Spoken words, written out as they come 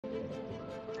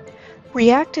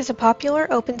React is a popular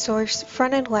open-source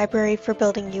front-end library for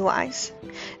building UIs.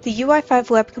 The UI5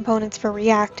 Web Components for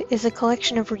React is a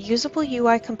collection of reusable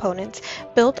UI components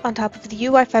built on top of the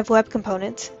UI5 Web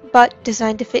Components, but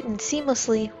designed to fit in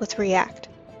seamlessly with React.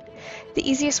 The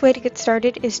easiest way to get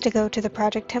started is to go to the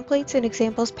Project Templates and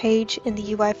Examples page in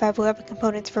the UI5 Web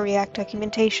Components for React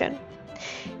documentation.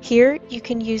 Here, you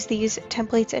can use these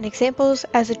templates and examples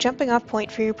as a jumping-off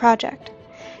point for your project.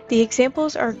 The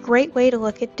examples are a great way to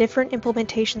look at different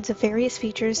implementations of various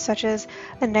features such as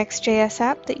a Next.js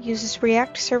app that uses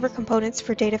React server components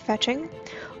for data fetching,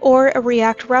 or a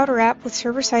React router app with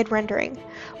server-side rendering,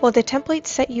 while the templates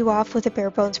set you off with a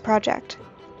bare-bones project.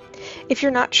 If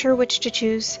you're not sure which to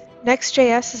choose,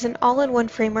 Next.js is an all-in-one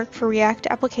framework for React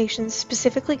applications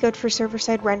specifically good for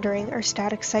server-side rendering or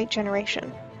static site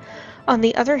generation. On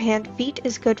the other hand, Vite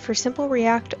is good for simple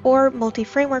React or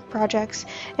multi-framework projects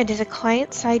and is a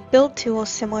client-side build tool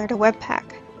similar to Webpack.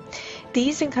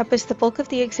 These encompass the bulk of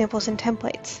the examples and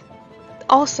templates.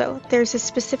 Also, there's a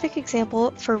specific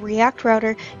example for React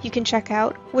Router you can check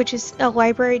out, which is a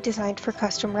library designed for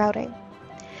custom routing.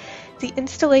 The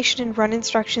installation and run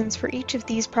instructions for each of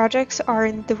these projects are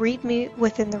in the README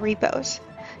within the repos.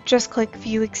 Just click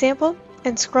View Example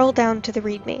and scroll down to the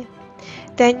README.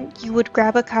 Then you would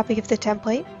grab a copy of the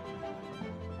template,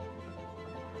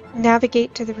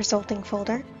 navigate to the resulting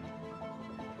folder,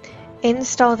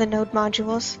 install the node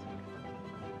modules,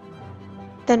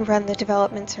 then run the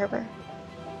development server.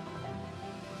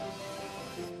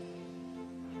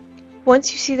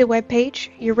 Once you see the web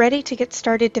page, you're ready to get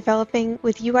started developing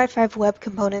with UI5 Web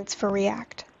Components for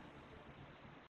React.